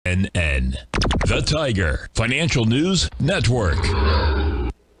TFNN, the Tiger Financial News Network.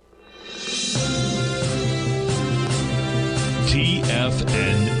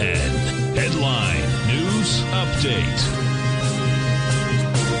 TFNN Headline News Update.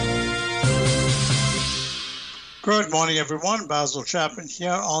 Good morning, everyone. Basil Chapman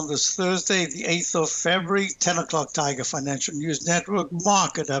here on this Thursday, the 8th of February, 10 o'clock Tiger Financial News Network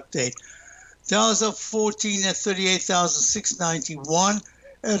market update. Dow's up 14 at 38,691.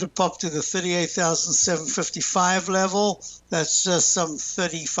 At a pop to the 38,755 level. That's just some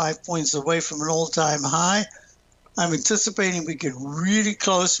 35 points away from an all-time high. I'm anticipating we get really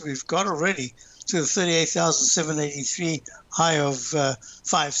close. We've got already to the 38,783 high of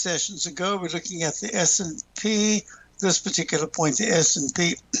 5 sessions ago. We're looking at the S&P. This particular point, the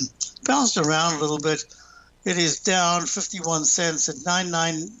S&P bounced around a little bit. It is down 51 cents at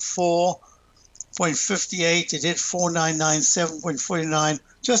 994.58. It hit 4997.49,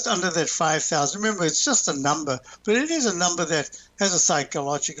 just under that 5,000. Remember, it's just a number, but it is a number that has a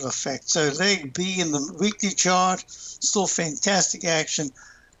psychological effect. So leg B in the weekly chart, still fantastic action.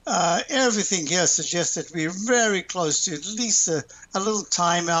 Everything here suggests that we're very close to at least a little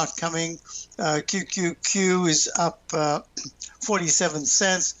timeout coming. QQQ is up 47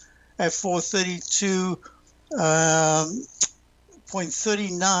 cents at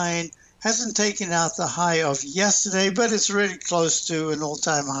 432.39. Hasn't taken out the high of yesterday, but it's really close to an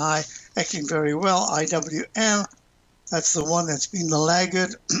all-time high, acting very well. IWM, that's the one that's been the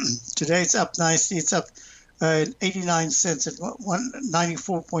laggard. Today it's up nicely. It's up 89 cents at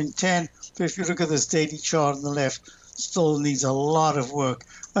 194.10. But if you look at this daily chart on the left, still needs a lot of work.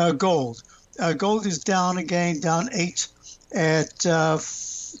 Gold. Gold is down again, down 8 at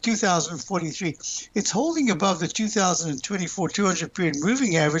 2,043. It's holding above the 2024 200-period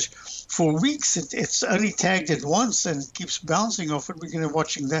moving average for weeks. It's only tagged it once, and it keeps bouncing off it. We're going to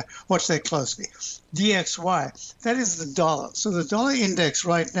watch that closely. DXY, that is the dollar. So the dollar index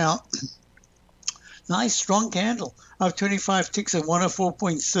right now, nice strong candle of 25 ticks at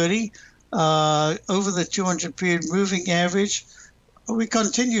 104.30 over the 200-period moving average. We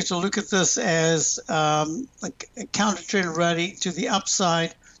continue to look at this as a counter trend rally to the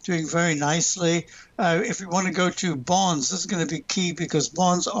upside, doing very nicely. If we want to go to bonds, this is going to be key because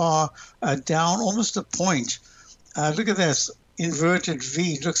bonds are down almost a point. Look at this inverted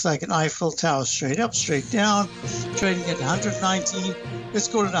V. Looks like an Eiffel Tower, straight up, straight down, trading at 119. Let's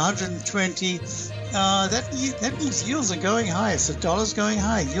call it 120. That means yields are going high. So dollars going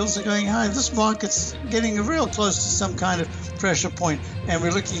high, yields are going high. This market's getting real close to some kind of pressure point, and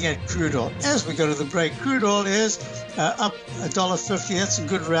we're looking at crude oil. As we go to the break, crude oil is up $1.50. That's a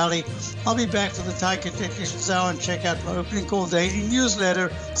good rally. I'll be back for the Tiger Technicians Hour and check out my opening call daily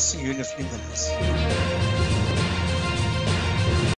newsletter. See you in a few minutes.